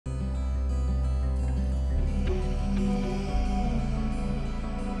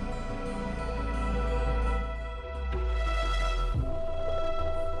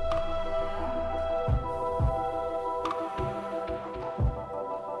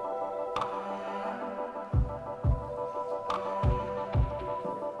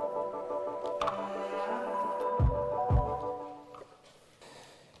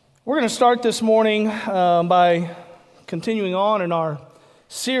We're going to start this morning by continuing on in our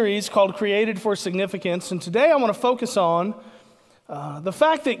series called Created for Significance. And today I want to focus on the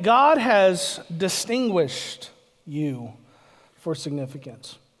fact that God has distinguished you for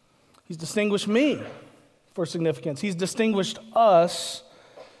significance. He's distinguished me for significance. He's distinguished us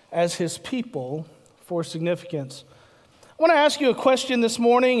as His people for significance. I want to ask you a question this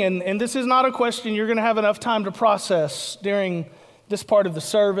morning, and this is not a question you're going to have enough time to process during this part of the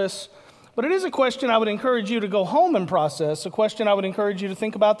service, but it is a question I would encourage you to go home and process, a question I would encourage you to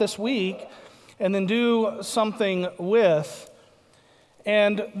think about this week and then do something with.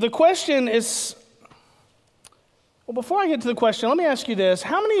 And the question is, well, before I get to the question, let me ask you this.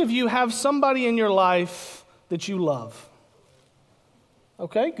 How many of you have somebody in your life that you love?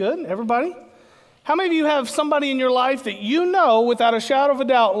 Okay, good. Everybody? How many of you have somebody in your life that you know without a shadow of a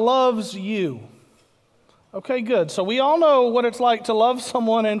doubt loves you? Okay, good. So we all know what it's like to love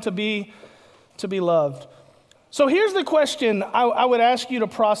someone and to be loved. So here's the question I would ask you to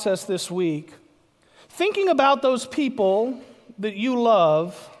process this week. Thinking about those people that you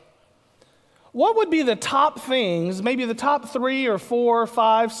love, what would be the top things, maybe the top 3 or 4,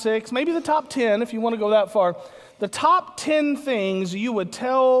 5, 6, maybe the top 10 if you want to go that far, the top 10 things you would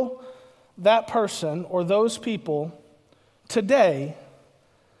tell that person or those people today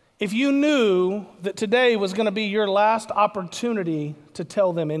if you knew that today was going to be your last opportunity to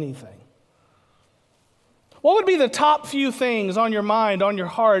tell them anything? What would be the top few things on your mind, on your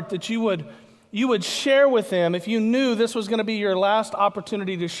heart, that you would share with them if you knew this was going to be your last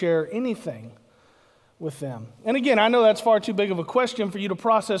opportunity to share anything with them? And again, I know that's far too big of a question for you to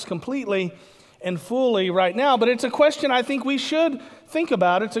process completely and fully right now, but it's a question I think we should think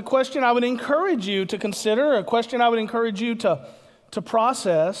about. It's a question I would encourage you to consider, a question I would encourage you to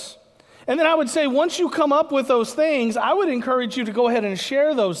process. And then I would say, once you come up with those things, I would encourage you to go ahead and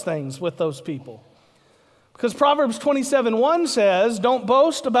share those things with those people. Because Proverbs 27:1 says, "Don't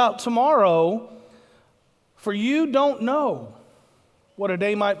boast about tomorrow, for you don't know what a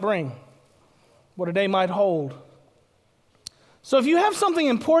day might bring, what a day might hold." So if you have something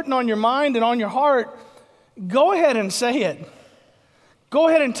important on your mind and on your heart, go ahead and say it. Go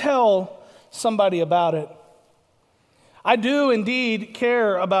ahead and tell somebody about it. I do indeed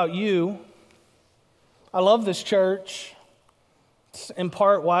care about you. I love this church. It's in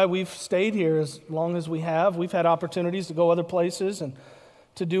part why we've stayed here as long as we have. We've had opportunities to go other places and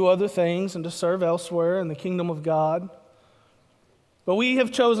to do other things and to serve elsewhere in the kingdom of God. But we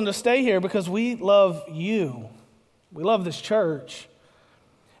have chosen to stay here because we love you. We love this church.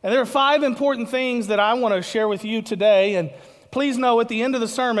 And there are 5 important things that I want to share with you today. And please know, at the end of the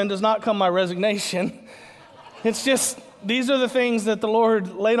sermon does not come my resignation. It's just, these are the things that the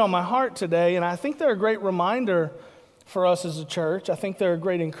Lord laid on my heart today, and I think they're a great reminder for us as a church. I think they're a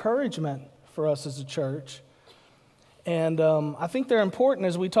great encouragement for us as a church. And I think they're important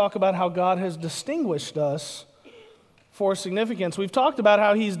as we talk about how God has distinguished us for significance. We've talked about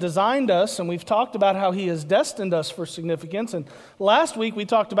how He's designed us, and we've talked about how He has destined us for significance. And last week we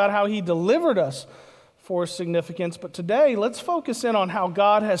talked about how He delivered us for significance. But today, let's focus in on how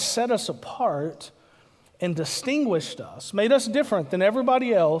God has set us apart and distinguished us, made us different than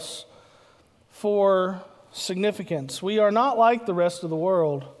everybody else for significance. We are not like the rest of the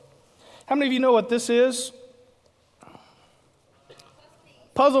world. How many of you know what this is?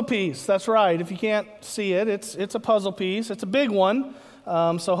 Puzzle piece, that's right. If you can't see it, it's a puzzle piece. It's a big one,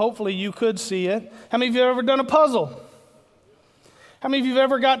 so hopefully you could see it. How many of you have ever done a puzzle? How many of you have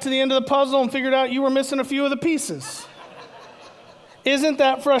ever got to the end of the puzzle and figured out you were missing a few of the pieces? Isn't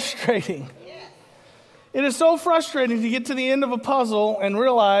that frustrating? It is so frustrating to get to the end of a puzzle and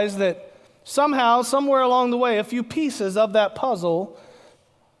realize that somehow, somewhere along the way, a few pieces of that puzzle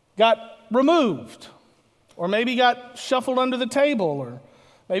got removed, or maybe got shuffled under the table, or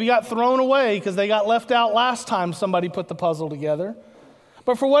maybe got thrown away because they got left out last time somebody put the puzzle together.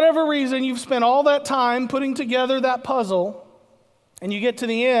 But for whatever reason, you've spent all that time putting together that puzzle, and you get to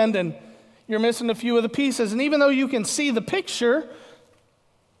the end and you're missing a few of the pieces. And even though you can see the picture,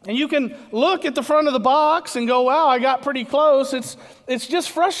 and you can look at the front of the box and go, wow, I got pretty close. It's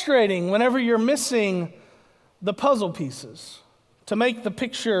just frustrating whenever you're missing the puzzle pieces to make the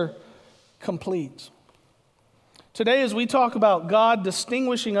picture complete. Today, as we talk about God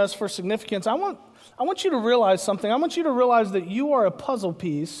distinguishing us for significance, I want you to realize something. I want you to realize that you are a puzzle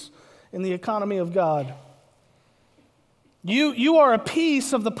piece in the economy of God. You are a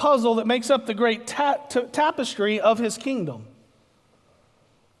piece of the puzzle that makes up the great tapestry of His kingdom.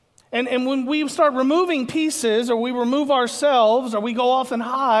 And when we start removing pieces, or we remove ourselves, or we go off and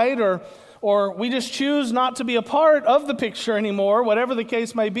hide, or or we just choose not to be a part of the picture anymore, whatever the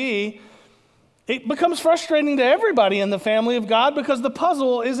case may be, it becomes frustrating to everybody in the family of God because the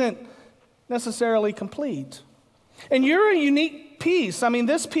puzzle isn't necessarily complete. And you're a unique piece. I mean,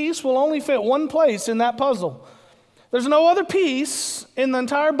 this piece will only fit one place in that puzzle. There's no other piece in the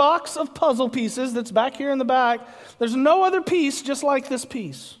entire box of puzzle pieces that's back here in the back. There's no other piece just like this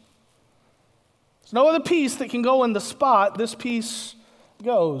piece. There's no other piece that can go in the spot this piece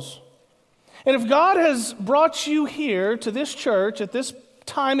goes. And if God has brought you here to this church at this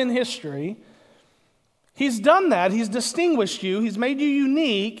time in history, He's done that. He's distinguished you. He's made you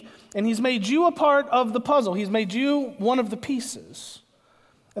unique, and He's made you a part of the puzzle. He's made you one of the pieces.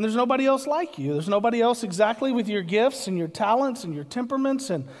 And there's nobody else like you. There's nobody else exactly with your gifts and your talents and your temperaments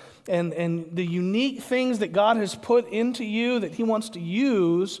and the unique things that God has put into you that He wants to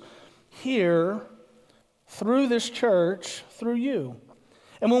use here through this church, through you.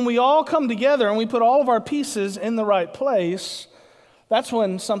 And when we all come together and we put all of our pieces in the right place, that's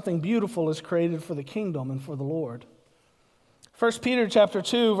when something beautiful is created for the kingdom and for the Lord. 1 Peter chapter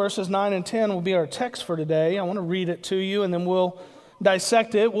 2, verses 9 and 10 will be our text for today. I want to read it to you, and then we'll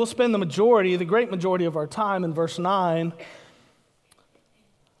dissect it. We'll spend the great majority of our time in verse 9.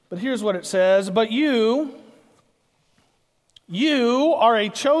 But here's what it says. But you are a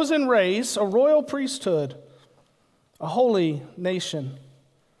chosen race, a royal priesthood, a holy nation,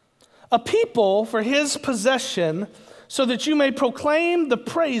 a people for His possession, so that you may proclaim the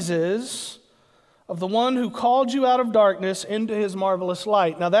praises of the one who called you out of darkness into His marvelous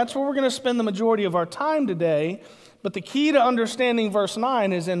light. Now that's where we're going to spend the majority of our time today, but the key to understanding verse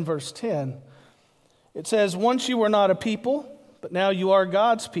 9 is in verse 10. It says, once you were not a people, but now you are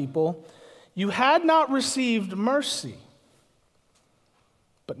God's people. You had not received mercy,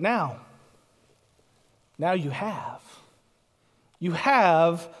 but now you have. You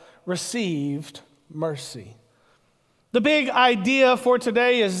have received mercy. The big idea for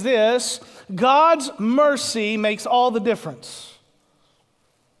today is this: God's mercy makes all the difference.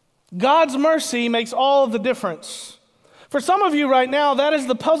 God's mercy makes all the difference. For some of you right now, that is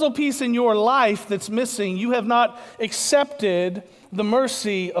the puzzle piece in your life that's missing. You have not accepted the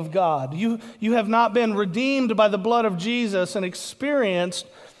mercy of God. You have not been redeemed by the blood of Jesus and experienced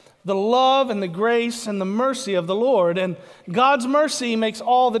the love and the grace and the mercy of the Lord. And God's mercy makes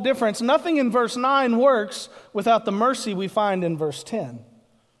all the difference. Nothing in verse 9 works without the mercy we find in verse 10.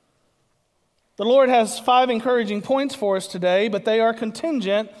 The Lord has 5 encouraging points for us today, but they are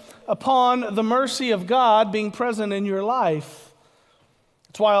contingent upon the mercy of God being present in your life.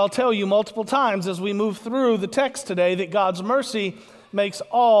 That's why I'll tell you multiple times as we move through the text today that God's mercy makes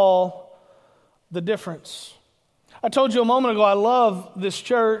all the difference. I told you a moment ago I love this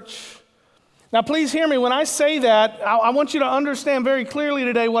church. Now please hear me. When I say that, I want you to understand very clearly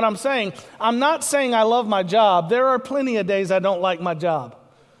today what I'm saying. I'm not saying I love my job. There are plenty of days I don't like my job.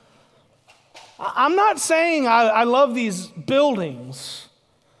 I'm not saying I love these buildings.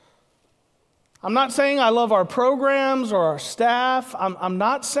 I'm not saying I love our programs or our staff. I'm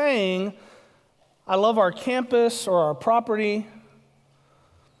not saying I love our campus or our property.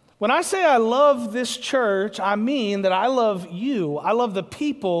 When I say I love this church, I mean that I love you. I love the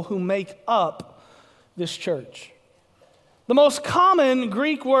people who make up this church. The most common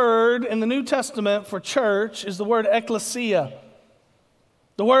Greek word in the New Testament for church is the word ekklesia.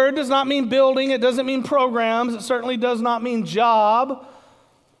 The word does not mean building. It doesn't mean programs. It certainly does not mean job.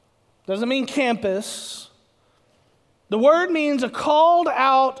 It doesn't mean campus. The word means a called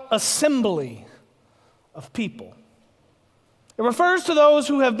out assembly of people. It refers to those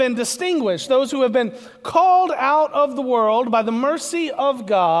who have been distinguished, those who have been called out of the world by the mercy of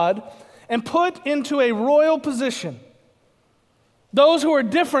God and put into a royal position. Those who are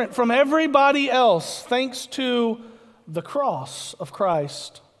different from everybody else thanks to the cross of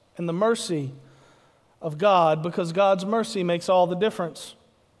Christ and the mercy of God, because God's mercy makes all the difference.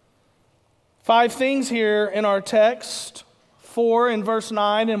 5 things here in our text, 4 in verse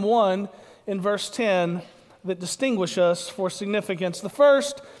 9 and 1 in verse 10, that distinguish us for significance. The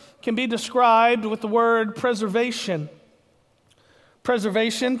first can be described with the word preservation.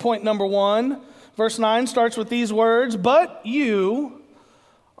 Preservation, point number 1. Verse 9 starts with these words, but you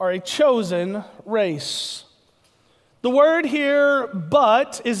are a chosen race. The word here,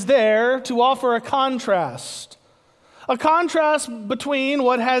 but, is there to offer a contrast. A contrast between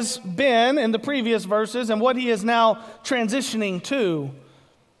what has been in the previous verses and what he is now transitioning to.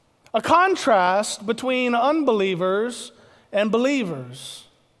 A contrast between unbelievers and believers.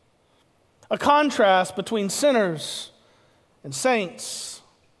 A contrast between sinners and saints.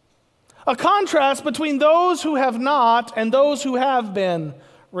 A contrast between those who have not and those who have been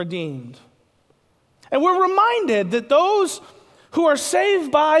redeemed. And we're reminded that those who are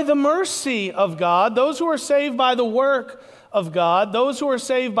saved by the mercy of God, those who are saved by the work of God, those who are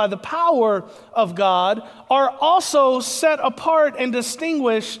saved by the power of God, are also set apart and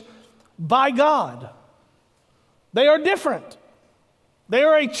distinguished by God. They are different. They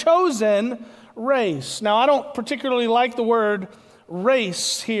are a chosen race. Now, I don't particularly like the word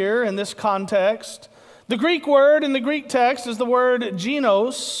race here in this context. The Greek word in the Greek text is the word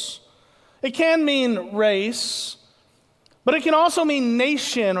genos. It can mean race, but it can also mean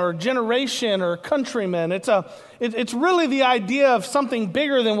nation or generation or countrymen. It's really the idea of something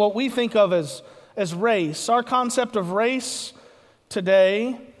bigger than what we think of as race. Our concept of race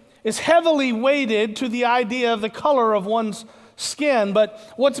today is heavily weighted to the idea of the color of one's skin. But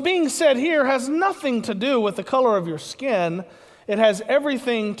what's being said here has nothing to do with the color of your skin. It has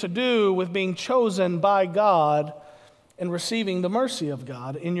everything to do with being chosen by God and receiving the mercy of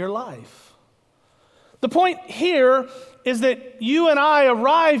God in your life. The point here is that you and I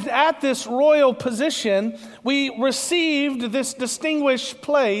arrived at this royal position. We received this distinguished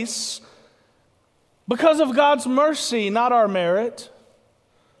place because of God's mercy, not our merit.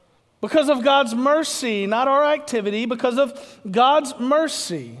 Because of God's mercy, not our activity. Because of God's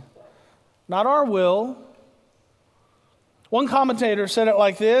mercy, not our will. One commentator said it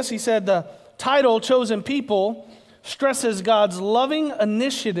like this. He said, the title, Chosen People, stresses God's loving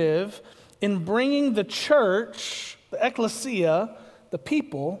initiative in bringing the church, the ecclesia, the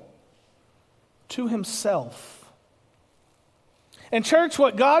people, to himself. And church,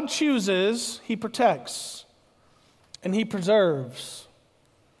 what God chooses, he protects and he preserves.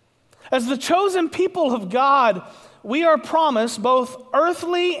 As the chosen people of God, we are promised both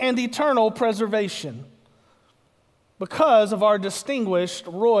earthly and eternal preservation because of our distinguished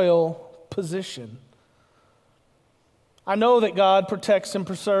royal position. I know that God protects and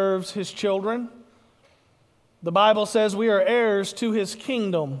preserves his children. The Bible says we are heirs to his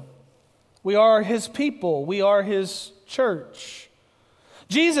kingdom. We are his people. We are his church.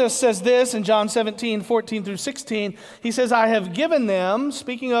 Jesus says this in John 17, 14 through 16. He says, I have given them,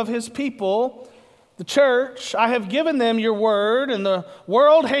 speaking of his people, the church, I have given them your word, and the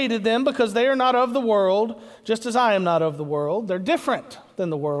world hated them because they are not of the world, just as I am not of the world. They're different than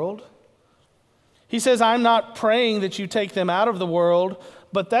the world. He says, I'm not praying that you take them out of the world,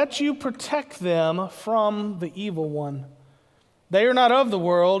 but that you protect them from the evil one. They are not of the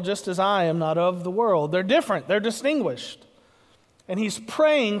world, just as I am not of the world. They're different. They're distinguished. And he's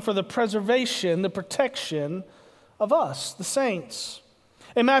praying for the preservation, the protection of us, the saints.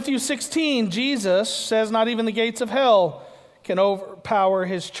 In Matthew 16, Jesus says, not even the gates of hell can overpower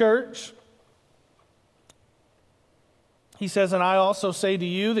his church. He says, and I also say to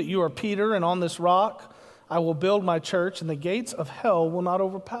you that you are Peter, and on this rock I will build my church, and the gates of hell will not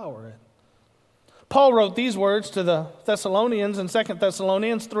overpower it. Paul wrote these words to the Thessalonians in 2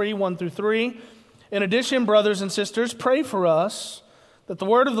 Thessalonians 3, 1 through 3. In addition, brothers and sisters, pray for us that the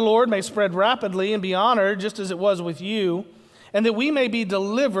word of the Lord may spread rapidly and be honored just as it was with you, and that we may be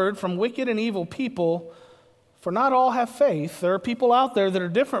delivered from wicked and evil people, for not all have faith. There are people out there that are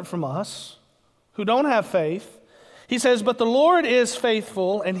different from us who don't have faith. He says, but the Lord is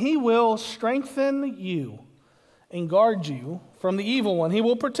faithful, and he will strengthen you and guard you from the evil one. He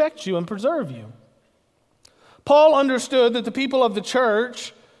will protect you and preserve you. Paul understood that the people of the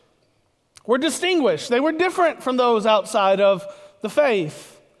church were distinguished. They were different from those outside of the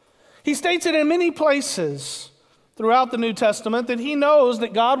faith. He states it in many places throughout the New Testament that he knows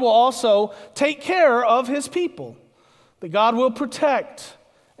that God will also take care of his people, that God will protect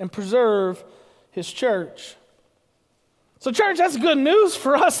and preserve his church. So church, that's good news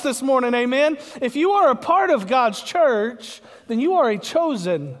for us this morning, amen? If you are a part of God's church, then you are a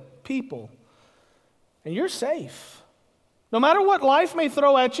chosen people, and you're safe. No matter what life may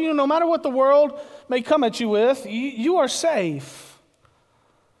throw at you, no matter what the world may come at you with, you are safe.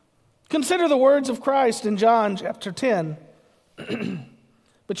 Consider the words of Christ in John chapter 10.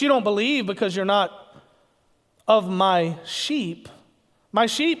 But you don't believe because you're not of my sheep. My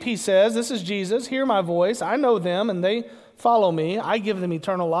sheep, he says, this is Jesus, hear my voice. I know them and they follow me. I give them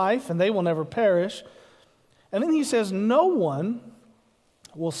eternal life and they will never perish. And then he says, no one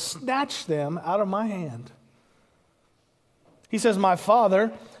will snatch them out of my hand. He says, my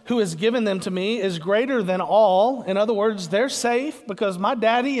Father, who has given them to me, is greater than all. In other words, they're safe because my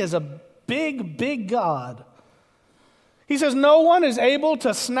daddy is a big, big God. He says, no one is able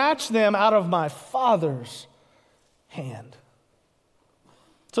to snatch them out of my Father's hand.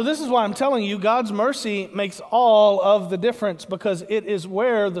 So this is why I'm telling you, God's mercy makes all of the difference because it is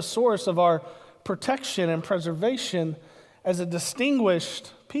where the source of our protection and preservation as a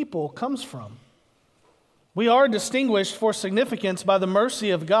distinguished people comes from. We are distinguished for significance by the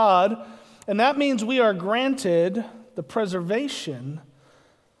mercy of God, and that means we are granted the preservation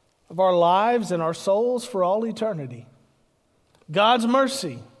of our lives and our souls for all eternity. God's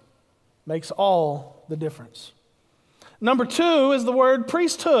mercy makes all the difference. Number 2 is the word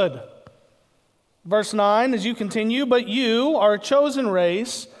priesthood. Verse 9, as you continue, but you are a chosen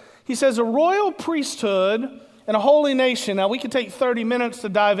race. He says a royal priesthood and a holy nation. Now, we could take 30 minutes to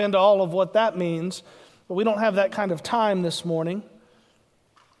dive into all of what that means, but we don't have that kind of time this morning.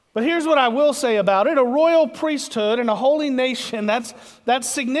 But here's what I will say about it. A royal priesthood and a holy nation, that's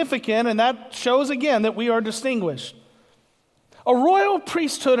significant, and that shows again that we are distinguished. A royal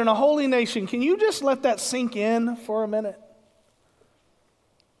priesthood and a holy nation. Can you just let that sink in for a minute?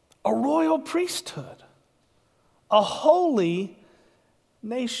 A royal priesthood, a holy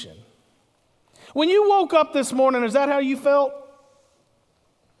nation. When you woke up this morning, is that how you felt?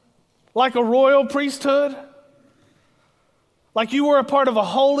 Like a royal priesthood? Like you were a part of a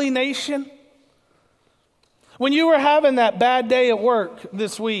holy nation? When you were having that bad day at work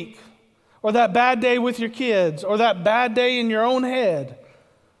this week, or that bad day with your kids, or that bad day in your own head,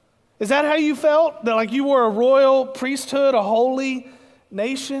 is that how you felt? That like you were a royal priesthood, a holy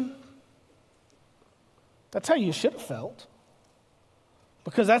nation? That's how you should have felt,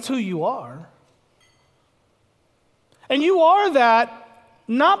 because that's who you are. And you are that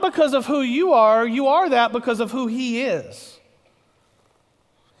not because of who you are that because of who He is.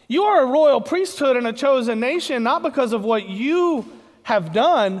 You are a royal priesthood and a chosen nation, not because of what you have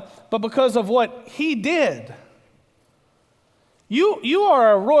done, but because of what He did. You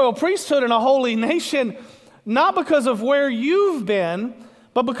are a royal priesthood and a holy nation, not because of where you've been,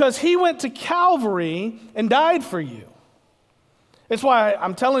 but because He went to Calvary and died for you. It's why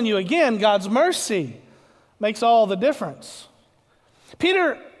I'm telling you again, God's mercy makes all the difference.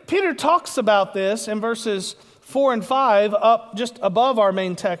 Peter talks about this in verses 4 and 5, up just above our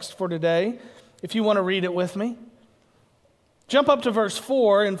main text for today, if you want to read it with me. Jump up to verse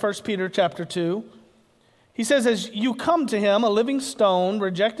 4 in 1 Peter chapter 2. He says, as you come to Him, a living stone,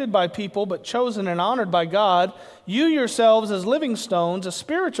 rejected by people, but chosen and honored by God, you yourselves as living stones, a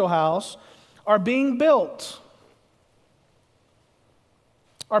spiritual house, are being built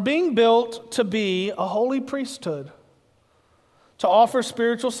to be a holy priesthood, to offer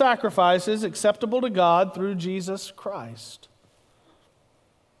spiritual sacrifices acceptable to God through Jesus Christ.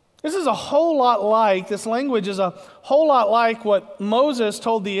 This is a whole lot like, this language is a whole lot like what Moses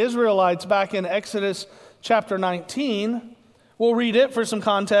told the Israelites back in Exodus chapter 19. We'll read it for some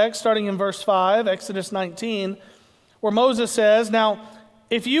context, starting in verse 5, Exodus 19, where Moses says, now,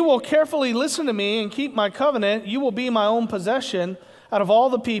 if you will carefully listen to me and keep my covenant, you will be my own possession out of all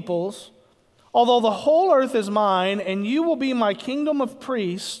the peoples, although the whole earth is mine, and you will be my kingdom of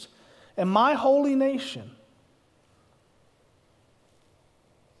priests and my holy nation.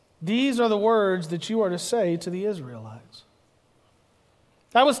 These are the words that you are to say to the Israelites.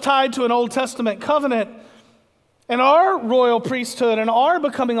 That was tied to an Old Testament covenant, and our royal priesthood and our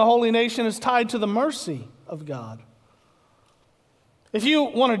becoming a holy nation is tied to the mercy of God. If you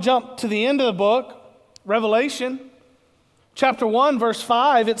want to jump to the end of the book, Revelation, chapter 1, verse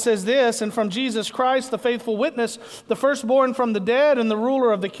 5, it says this, and from Jesus Christ, the faithful witness, the firstborn from the dead and the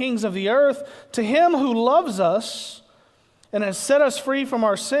ruler of the kings of the earth, to Him who loves us and has set us free from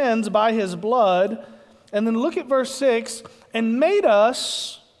our sins by His blood. And then look at verse 6, and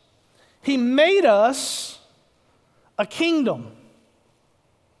He made us a kingdom.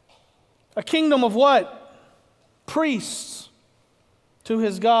 A kingdom of what? Priests to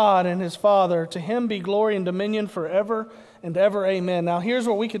His God and His Father. To Him be glory and dominion forever and ever. Amen. Now here's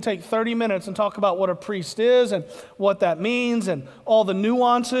where we could take 30 minutes and talk about what a priest is and what that means and all the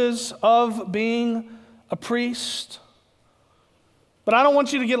nuances of being a priest. But I don't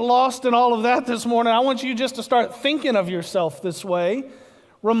want you to get lost in all of that this morning. I want you just to start thinking of yourself this way,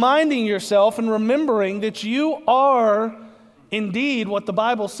 reminding yourself and remembering that you are indeed what the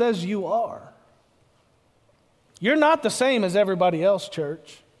Bible says you are. You're not the same as everybody else,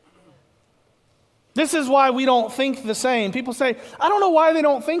 church. This is why we don't think the same. People say, I don't know why they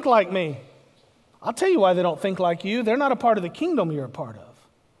don't think like me. I'll tell you why they don't think like you. They're not a part of the kingdom you're a part of.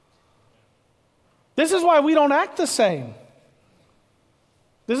 This is why we don't act the same.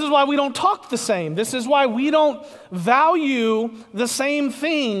 This is why we don't talk the same. This is why we don't value the same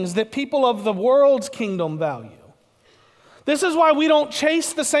things that people of the world's kingdom value. This is why we don't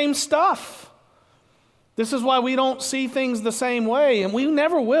chase the same stuff. This is why we don't see things the same way, and we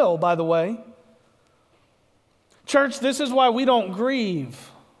never will, by the way. Church, this is why we don't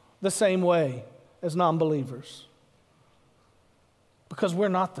grieve the same way as non-believers. Because we're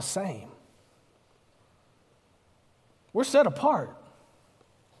not the same. We're set apart.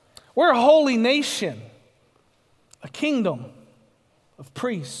 We're a holy nation, a kingdom of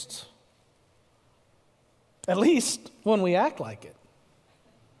priests. At least when we act like it.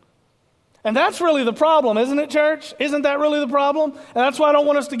 And that's really the problem, isn't it, church? Isn't that really the problem? And that's why I don't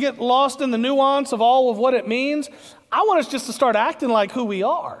want us to get lost in the nuance of all of what it means. I want us just to start acting like who we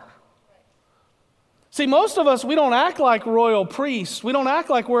are. See, most of us, we don't act like royal priests. We don't act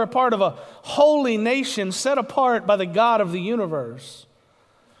like we're a part of a holy nation set apart by the God of the universe.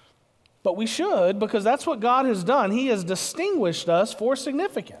 But we should, because that's what God has done. He has distinguished us for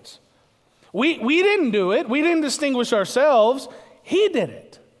significance. We didn't do it. We didn't distinguish ourselves. He did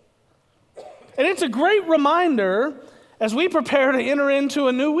it. And it's a great reminder as we prepare to enter into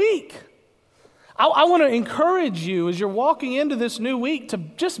a new week. I want to encourage you as you're walking into this new week to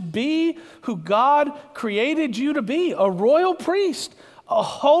just be who God created you to be, a royal priest, a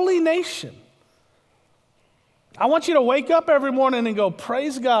holy nation. I want you to wake up every morning and go,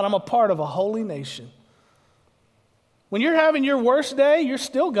 praise God, I'm a part of a holy nation. When you're having your worst day, you're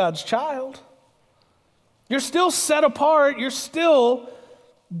still God's child. You're still set apart. You're still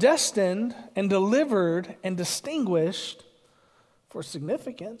destined and delivered and distinguished for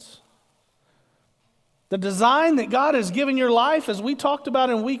significance. The design that God has given your life, as we talked about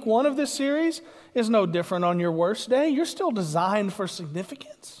in week 1 of this series, is no different on your worst day. You're still designed for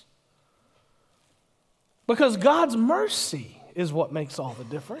significance. Because God's mercy is what makes all the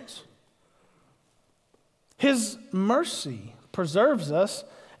difference. His mercy preserves us,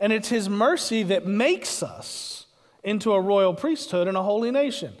 and it's His mercy that makes us into a royal priesthood and a holy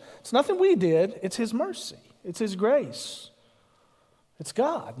nation. It's nothing we did, it's His mercy. It's His grace. It's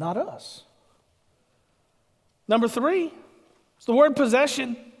God, not us. Number 3 is the word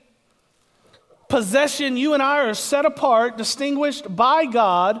possession. Possession, you and I are set apart, distinguished by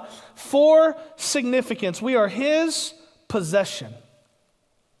God for significance. We are His possession.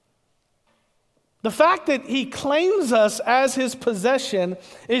 The fact that He claims us as His possession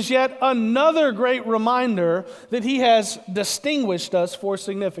is yet another great reminder that He has distinguished us for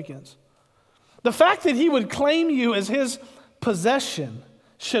significance. The fact that He would claim you as His possession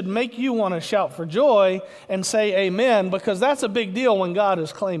should make you want to shout for joy and say amen, because that's a big deal when God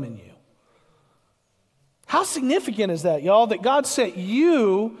is claiming you. How significant is that, y'all, that God set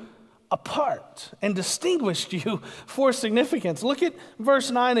you apart and distinguished you for significance? Look at verse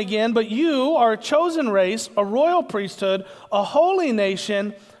 9 again. But you are a chosen race, a royal priesthood, a holy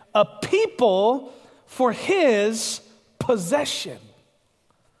nation, a people for His possession.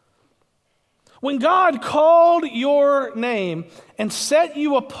 When God called your name and set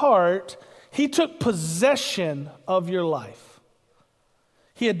you apart, He took possession of your life.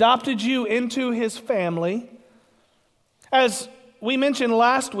 He adopted you into His family. As we mentioned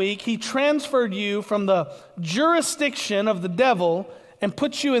last week, He transferred you from the jurisdiction of the devil and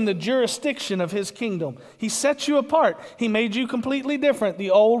put you in the jurisdiction of His kingdom. He set you apart. He made you completely different.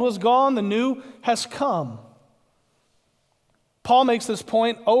 The old was gone, the new has come. Paul makes this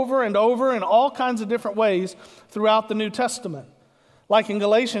point over and over in all kinds of different ways throughout the New Testament. Like in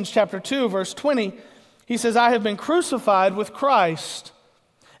Galatians chapter 2, verse 20, he says, I have been crucified with Christ.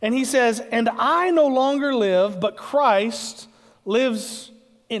 And he says, and I no longer live, but Christ lives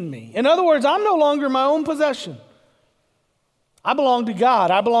in me. In other words, I'm no longer my own possession. I belong to God.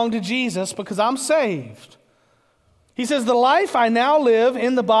 I belong to Jesus because I'm saved. He says, the life I now live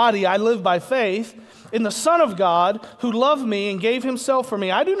in the body, I live by faith in the Son of God who loved me and gave Himself for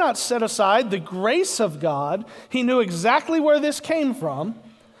me. I do not set aside the grace of God. He knew exactly where this came from.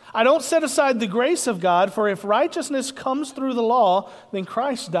 I don't set aside the grace of God, for if righteousness comes through the law, then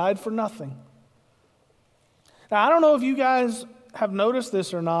Christ died for nothing. Now, I don't know if you guys have noticed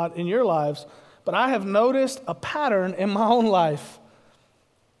this or not in your lives, but I have noticed a pattern in my own life.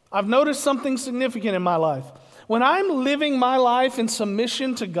 I've noticed something significant in my life. When I'm living my life in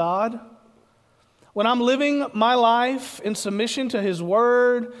submission to God, when I'm living my life in submission to His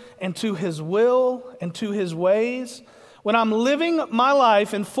word and to His will and to His ways, when I'm living my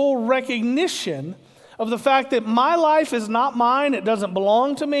life in full recognition of the fact that my life is not mine, it doesn't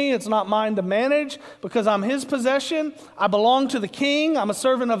belong to me, it's not mine to manage because I'm His possession, I belong to the King, I'm a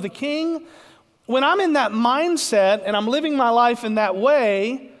servant of the King. When I'm in that mindset and I'm living my life in that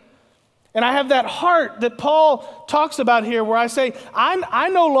way, and I have that heart that Paul talks about here where I say, I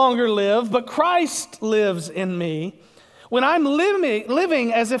no longer live, but Christ lives in me. When I'm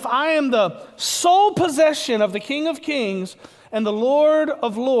living as if I am the sole possession of the King of Kings and the Lord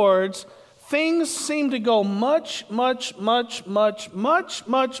of Lords, things seem to go much, much, much, much, much,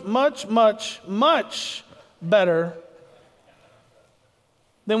 much, much, much, much better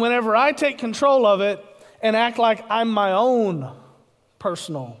than whenever I take control of it and act like I'm my own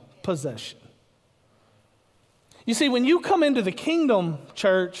personal possession. You see, when you come into the kingdom,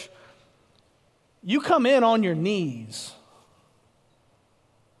 church, you come in on your knees.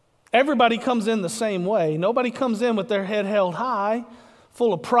 Everybody comes in the same way. Nobody comes in with their head held high,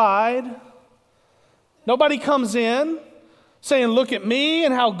 full of pride. Nobody comes in saying, look at me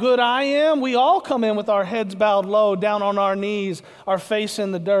and how good I am. We all come in with our heads bowed low, down on our knees, our face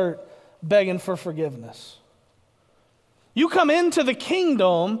in the dirt, begging for forgiveness. You come into the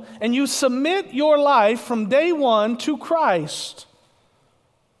kingdom and you submit your life from day one to Christ,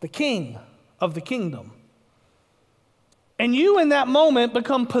 the King of the kingdom. And you in that moment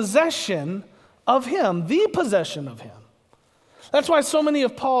become possession of Him, the possession of Him. That's why so many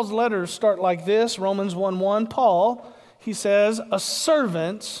of Paul's letters start like this. Romans 1:1, Paul, he says, a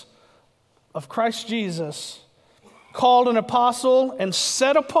servant of Christ Jesus, called an apostle and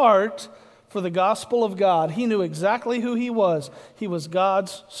set apart for the gospel of God. He knew exactly who he was. He was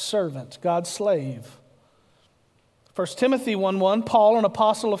God's servant, God's slave. 1 Timothy 1:1, Paul, an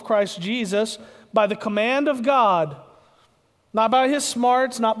apostle of Christ Jesus, by the command of God, not by his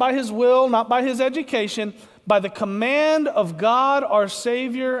smarts, not by his will, not by his education, by the command of God our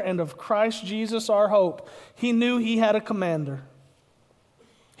Savior and of Christ Jesus our hope. He knew he had a commander.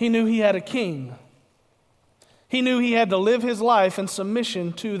 He knew he had a king. He knew he had to live his life in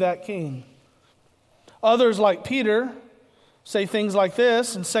submission to that king. Others, like Peter, say things like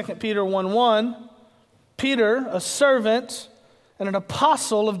this in 2 Peter 1:1. Peter, a servant and an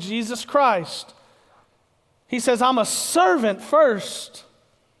apostle of Jesus Christ. He says, I'm a servant first.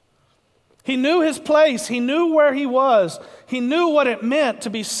 He knew his place. He knew where he was. He knew what it meant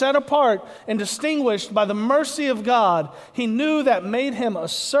to be set apart and distinguished by the mercy of God. He knew that made him a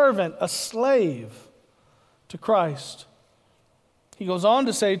servant, a slave to Christ. He goes on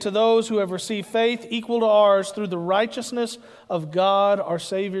to say, to those who have received faith equal to ours through the righteousness of God, our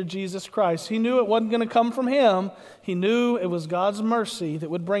Savior, Jesus Christ. He knew it wasn't going to come from him. He knew it was God's mercy that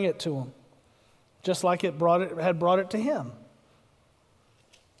would bring it to him, just like it had brought it to him.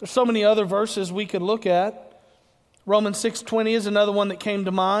 There's so many other verses we could look at. Romans 6:20 is another one that came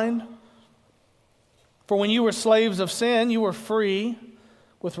to mind. For when you were slaves of sin, you were free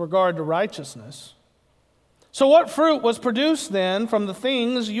with regard to righteousness. So what fruit was produced then from the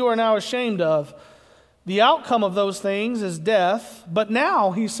things you are now ashamed of? The outcome of those things is death. But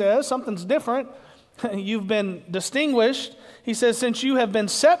now, he says, something's different. You've been distinguished. He says, since you have been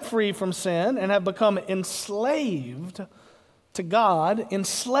set free from sin and have become enslaved to God,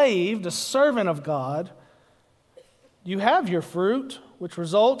 enslaved, a servant of God, you have your fruit, which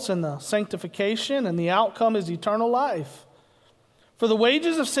results in the sanctification, and the outcome is eternal life. For the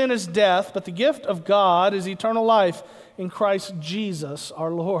wages of sin is death, but the gift of God is eternal life in Christ Jesus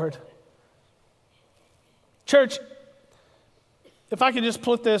our Lord. Church, if I could just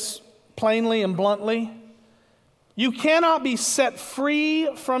put this plainly and bluntly, you cannot be set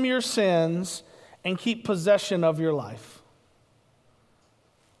free from your sins and keep possession of your life.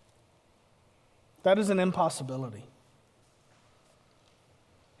 That is an impossibility.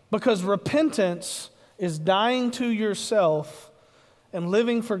 Because repentance is dying to yourself and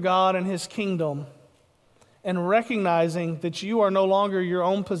living for God and His kingdom and recognizing that you are no longer your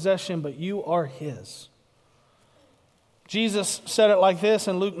own possession, but you are His. Jesus said it like this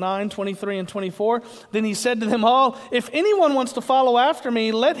in Luke 9:23 and 24. Then He said to them all, if anyone wants to follow after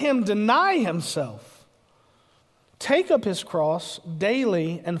me, let him deny himself. Take up his cross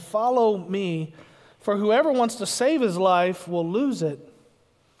daily and follow me. For whoever wants to save his life will lose it.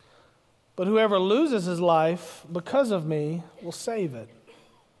 But whoever loses his life because of me will save it.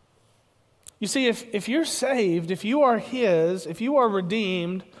 You see, if you're saved, if you are His, if you are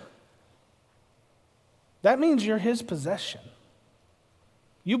redeemed, that means you're His possession.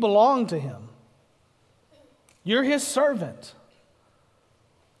 You belong to Him. You're His servant.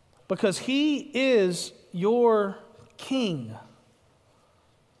 Because He is your King.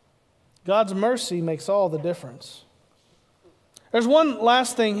 God's mercy makes all the difference. There's one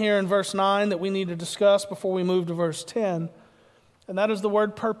last thing here in verse 9 that we need to discuss before we move to verse 10, and that is the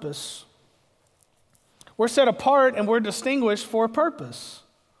word purpose. We're set apart and we're distinguished for a purpose.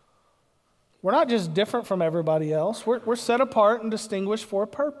 We're not just different from everybody else. We're set apart and distinguished for a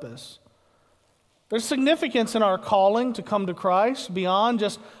purpose. There's significance in our calling to come to Christ beyond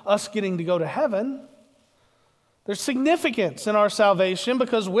just us getting to go to heaven. There's significance in our salvation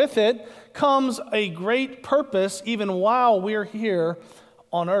because with it comes a great purpose even while we're here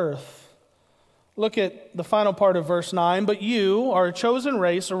on earth. Look at the final part of verse 9. But you are a chosen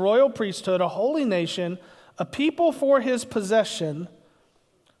race, a royal priesthood, a holy nation, a people for His possession,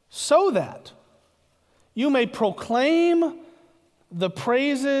 so that you may proclaim the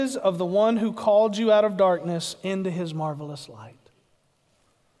praises of the one who called you out of darkness into his marvelous light.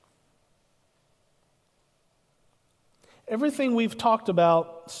 Everything we've talked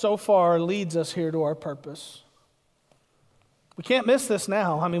about so far leads us here to our purpose. We can't miss this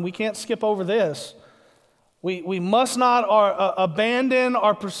now. I mean, we can't skip over this. We must not abandon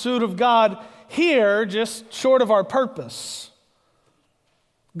our pursuit of God here just short of our purpose.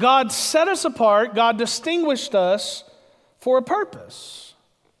 God set us apart. God distinguished us for a purpose.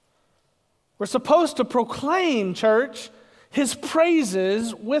 We're supposed to proclaim, church, his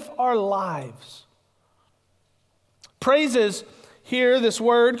praises with our lives. Praises here, this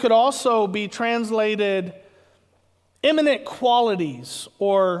word could also be translated eminent qualities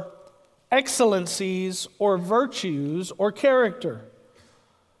or excellencies or virtues or character.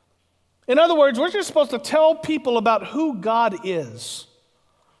 In other words, we're just supposed to tell people about who God is.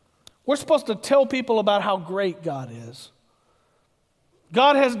 We're supposed to tell people about how great God is.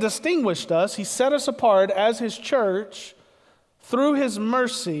 God has distinguished us. He set us apart as his church through his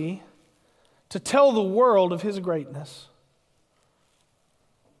mercy to tell the world of his greatness.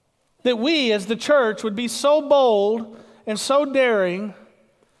 That we as the church would be so bold and so daring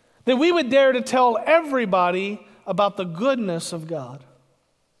that we would dare to tell everybody about the goodness of God.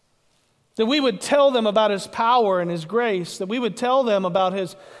 That we would tell them about his power and his grace. That we would tell them about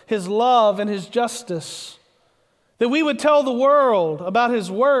his love and his justice. That we would tell the world about his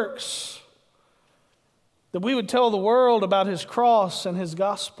works. That we would tell the world about his cross and his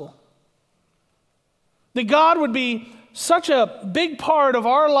gospel. That God would be such a big part of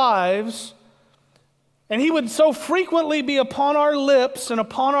our lives, and he would so frequently be upon our lips and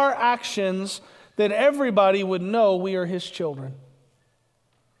upon our actions that everybody would know we are his children.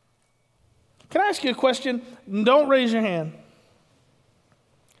 Can I ask you a question? Don't raise your hand.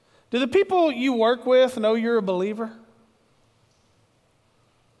 Do the people you work with know you're a believer?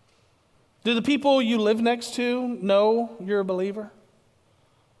 Do the people you live next to know you're a believer?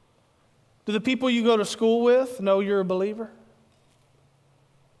 Do the people you go to school with know you're a believer?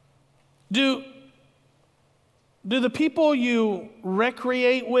 Do the people you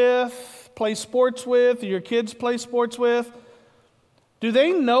recreate with, play sports with, or your kids play sports with, do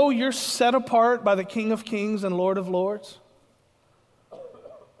they know you're set apart by the King of Kings and Lord of Lords?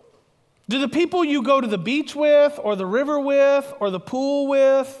 Do the people you go to the beach with, or the river with, or the pool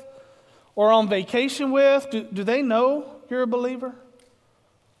with, or on vacation with, do they know you're a believer?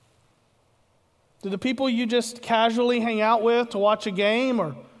 Do the people you just casually hang out with to watch a game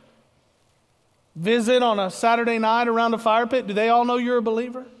or visit on a Saturday night around a fire pit, do they all know you're a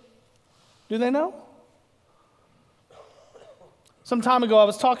believer? Do they know? Some time ago, I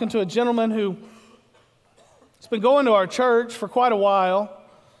was talking to a gentleman who has been going to our church for quite a while.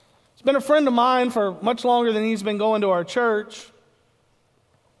 He's been a friend of mine for much longer than he's been going to our church.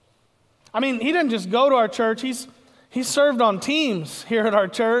 I mean, he didn't just go to our church. He's served on teams here at our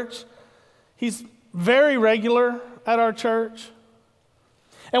church. He's very regular at our church.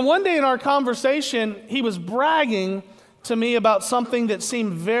 And one day in our conversation, he was bragging to me about something that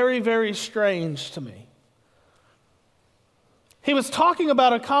seemed very, very strange to me. He was talking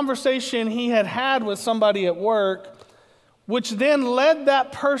about a conversation he had had with somebody at work, which then led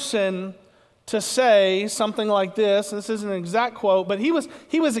that person to say something like this. This isn't an exact quote, but he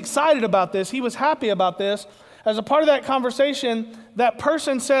was excited about this. He was happy about this. As a part of that conversation, that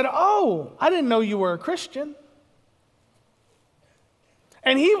person said, "Oh, I didn't know you were a Christian."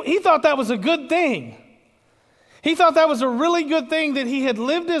 And he thought that was a good thing. He thought that was a really good thing, that he had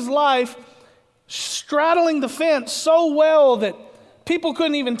lived his life straddling the fence so well that people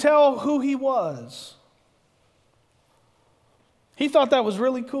couldn't even tell who he was. He thought that was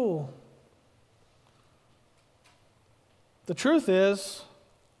really cool. The truth is,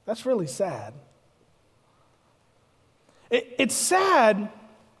 that's really sad. It's sad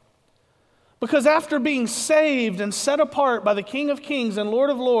because after being saved and set apart by the King of Kings and Lord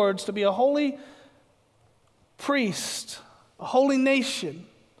of Lords to be a holy priest, a holy nation,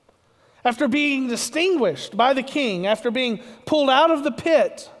 after being distinguished by the King, after being pulled out of the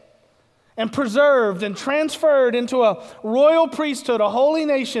pit and preserved and transferred into a royal priesthood, a holy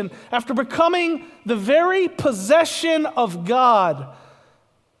nation, after becoming the very possession of God,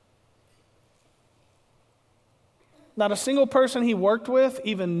 not a single person he worked with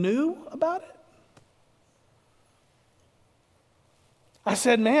even knew about it. I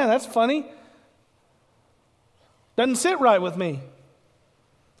said, "Man, that's funny. Doesn't sit right with me."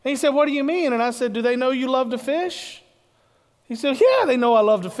 And he said, "What do you mean?" And I said, "Do they know you love to fish?" He said, "Yeah, they know I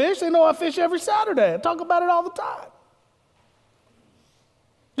love to fish. They know I fish every Saturday. I talk about it all the time."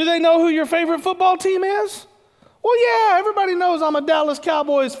 Do they know who your favorite football team is? Well, yeah, everybody knows I'm a Dallas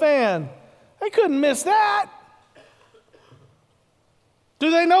Cowboys fan. They couldn't miss that. Do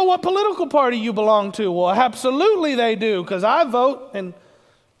they know what political party you belong to? Well, absolutely they do, because I vote, and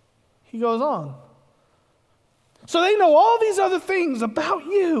he goes on. So they know all these other things about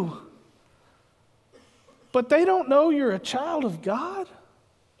you, but they don't know you're a child of God.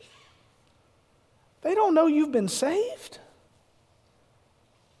 They don't know you've been saved.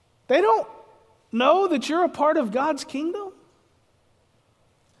 They don't know that you're a part of God's kingdom.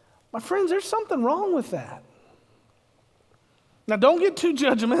 My friends, there's something wrong with that. Now, don't get too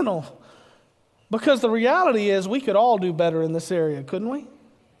judgmental, because the reality is we could all do better in this area, couldn't we?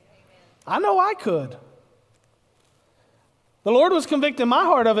 I know I could. The Lord was convicting my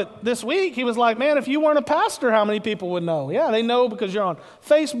heart of it this week. He was like, man, if you weren't a pastor, how many people would know? Yeah, they know because you're on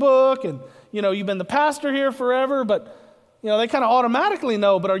Facebook and, you've been the pastor here forever, but, they kind of automatically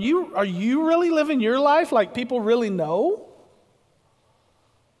know. But are you really living your life like people really know?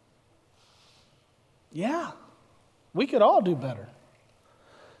 Yeah, we could all do better.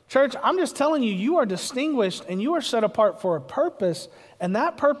 Church, I'm just telling you, you are distinguished and you are set apart for a purpose, and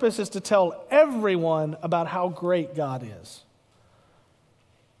that purpose is to tell everyone about how great God is.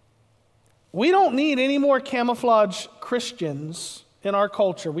 We don't need any more camouflage Christians in our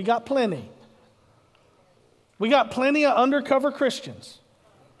culture. We got plenty. We got plenty of undercover Christians.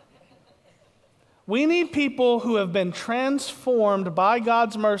 We need people who have been transformed by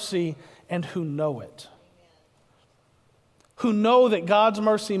God's mercy and who know it. Who know that God's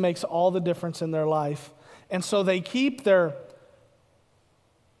mercy makes all the difference in their life. And so they keep their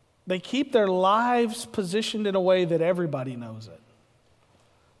lives positioned in a way that everybody knows it.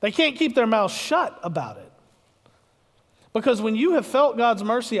 They can't keep their mouths shut about it. Because when you have felt God's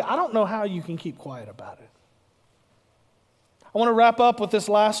mercy, I don't know how you can keep quiet about it. I want to wrap up with this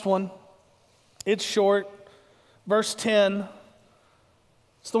last one. It's short. Verse 10.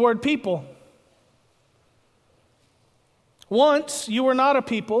 It's the word people. Once you were not a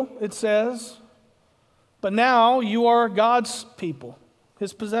people, it says, but now you are God's people,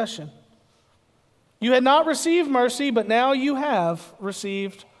 His possession. You had not received mercy, but now you have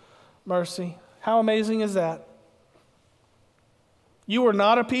received mercy. How amazing is that? You were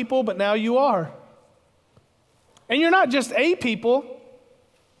not a people, but now you are. And you're not just a people.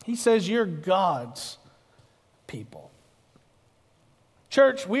 He says you're God's people.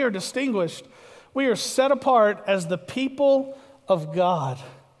 Church, we are distinguished. We are set apart as the people of God.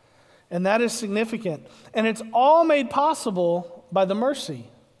 And that is significant. And it's all made possible by the mercy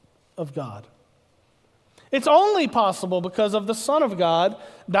of God. It's only possible because of the Son of God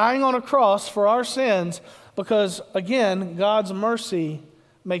dying on a cross for our sins, because, again, God's mercy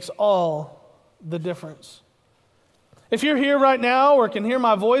makes all the difference. If you're here right now or can hear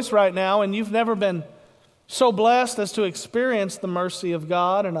my voice right now and you've never been so blessed as to experience the mercy of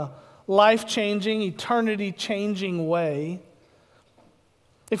God in a life-changing, eternity-changing way,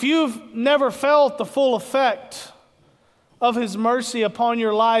 if you've never felt the full effect of His mercy upon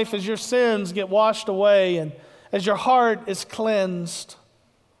your life as your sins get washed away and as your heart is cleansed,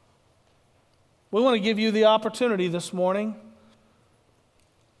 we want to give you the opportunity this morning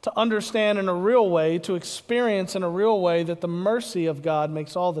to understand in a real way, to experience in a real way that the mercy of God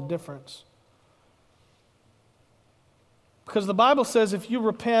makes all the difference. Because the Bible says if you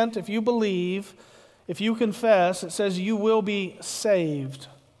repent, if you believe, if you confess, it says you will be saved.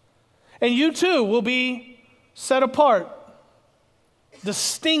 And you too will be set apart,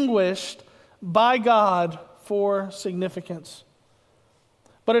 distinguished by God for significance.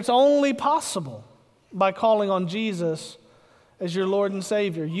 But it's only possible by calling on Jesus as your Lord and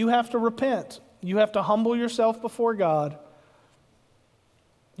Savior. You have to repent. You have to humble yourself before God.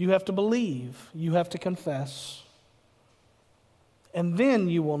 You have to believe. You have to confess. And then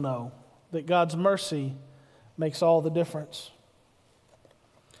you will know that God's mercy makes all the difference.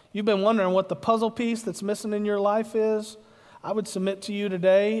 You've been wondering what the puzzle piece that's missing in your life is. I would submit to you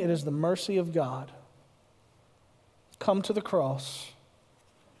today, it is the mercy of God. Come to the cross.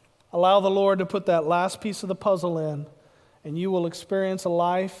 Allow the Lord to put that last piece of the puzzle in, and you will experience a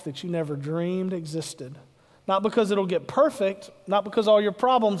life that you never dreamed existed. Not because it'll get perfect, not because all your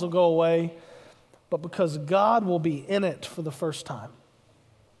problems will go away, but because God will be in it for the first time.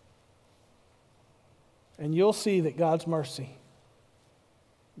 And you'll see that God's mercy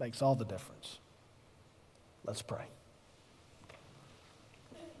makes all the difference. Let's pray.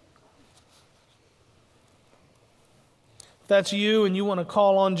 If that's you and you want to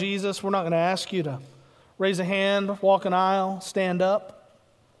call on Jesus, we're not going to ask you to raise a hand, walk an aisle, stand up.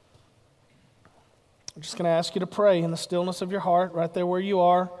 I'm just going to ask you to pray in the stillness of your heart, right there where you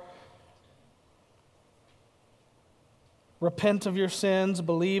are. Repent of your sins,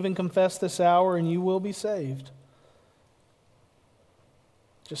 believe and confess this hour, and you will be saved.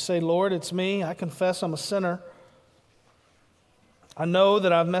 Just say, Lord, it's me. I confess I'm a sinner. I know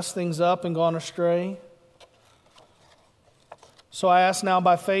that I've messed things up and gone astray. So I ask now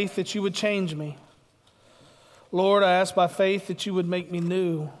by faith that you would change me. Lord, I ask by faith that you would make me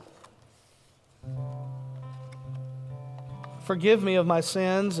new. Forgive me of my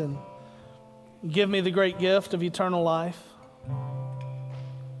sins and give me the great gift of eternal life.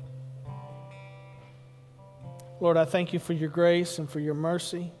 Lord, I thank you for your grace and for your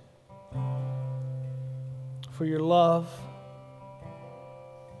mercy, for your love,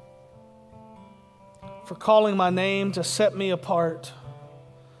 for calling my name to set me apart,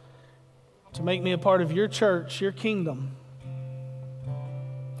 to make me a part of your church, your kingdom,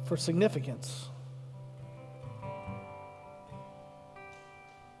 for significance.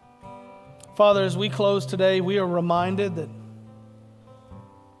 Father, as we close today, we are reminded that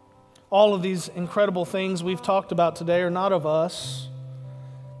all of these incredible things we've talked about today are not of us.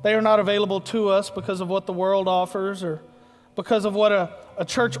 They are not available to us because of what the world offers or because of what a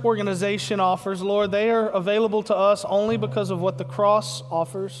church organization offers. Lord, they are available to us only because of what the cross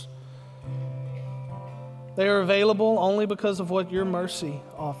offers. They are available only because of what your mercy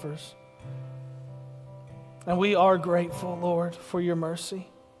offers. And we are grateful, Lord, for your mercy,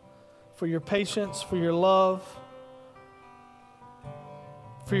 for your patience, for your love,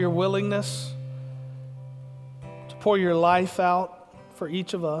 for your willingness to pour your life out for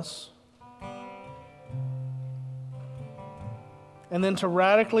each of us, and then to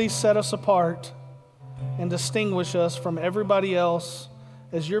radically set us apart and distinguish us from everybody else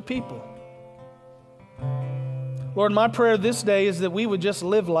as your people. Lord, my prayer this day is that we would just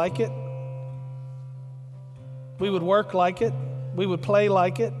live like it. We would work like it. We would play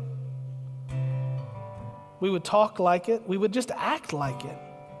like it. We would talk like it. We would just act like it.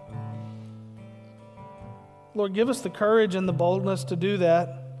 Lord, give us the courage and the boldness to do that.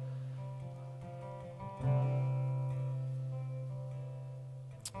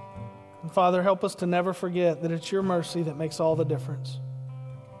 And Father, help us to never forget that it's your mercy that makes all the difference.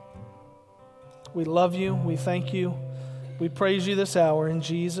 We love you. We thank you. We praise you this hour. In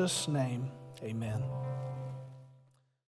Jesus' name, amen.